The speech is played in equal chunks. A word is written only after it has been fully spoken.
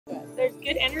there's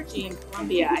good energy in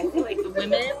Columbia. I feel like the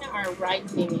women are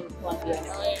rising in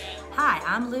Columbia. Hi,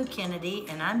 I'm Lou Kennedy,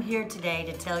 and I'm here today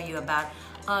to tell you about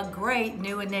a great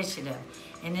new initiative.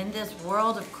 And in this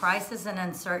world of crisis and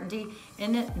uncertainty,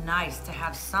 isn't it nice to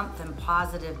have something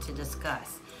positive to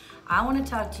discuss? I want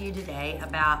to talk to you today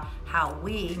about how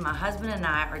we, my husband and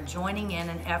I, are joining in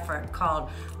an effort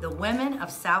called the Women of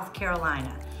South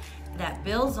Carolina that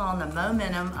builds on the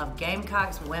momentum of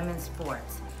Gamecocks women's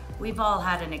sports. We've all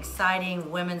had an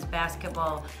exciting women's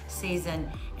basketball season,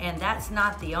 and that's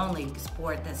not the only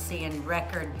sport that's seeing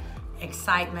record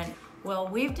excitement. Well,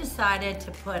 we've decided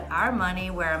to put our money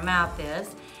where our mouth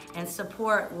is and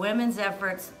support women's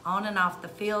efforts on and off the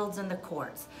fields and the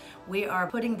courts. We are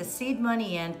putting the seed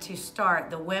money in to start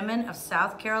the Women of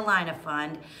South Carolina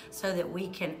Fund so that we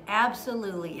can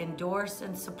absolutely endorse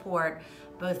and support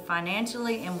both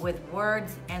financially and with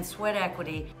words and sweat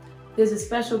equity. There's a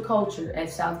special culture at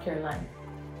South Carolina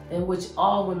in which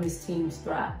all women's teams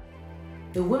thrive.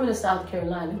 The Women of South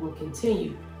Carolina will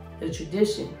continue the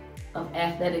tradition of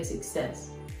athletic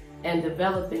success and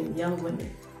developing young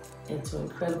women into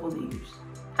incredible leaders.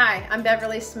 Hi, I'm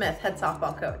Beverly Smith, head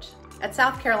softball coach. At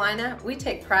South Carolina, we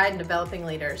take pride in developing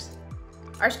leaders.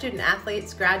 Our student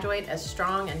athletes graduate as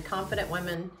strong and confident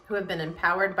women who have been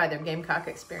empowered by their Gamecock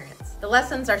experience. The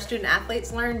lessons our student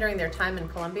athletes learn during their time in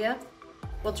Columbia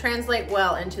will translate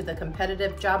well into the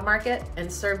competitive job market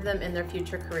and serve them in their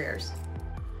future careers.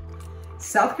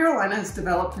 South Carolina has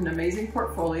developed an amazing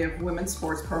portfolio of women's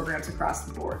sports programs across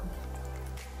the board.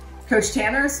 Coach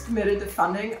Tanner is committed to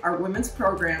funding our women's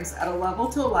programs at a level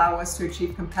to allow us to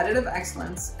achieve competitive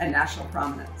excellence and national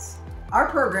prominence. Our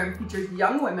program features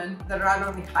young women that are not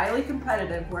only highly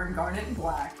competitive wearing garnet and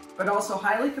black, but also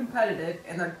highly competitive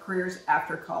in their careers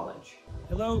after college.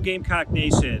 Hello Gamecock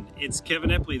Nation, it's Kevin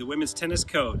Epley, the women's tennis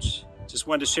coach. Just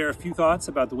wanted to share a few thoughts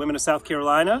about the Women of South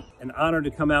Carolina. An honor to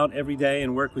come out every day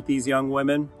and work with these young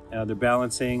women. They're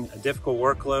balancing a difficult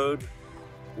workload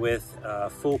with a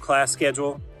full class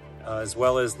schedule, as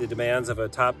well as the demands of a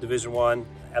top Division I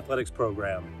athletics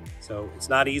program. So it's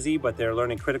not easy, but they're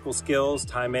learning critical skills,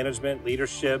 time management,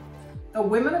 leadership. The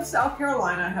Women of South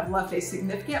Carolina have left a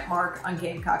significant mark on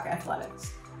Gamecock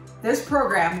Athletics. This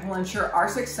program will ensure our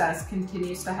success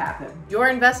continues to happen. Your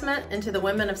investment into the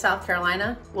Women of South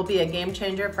Carolina will be a game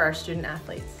changer for our student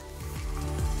athletes.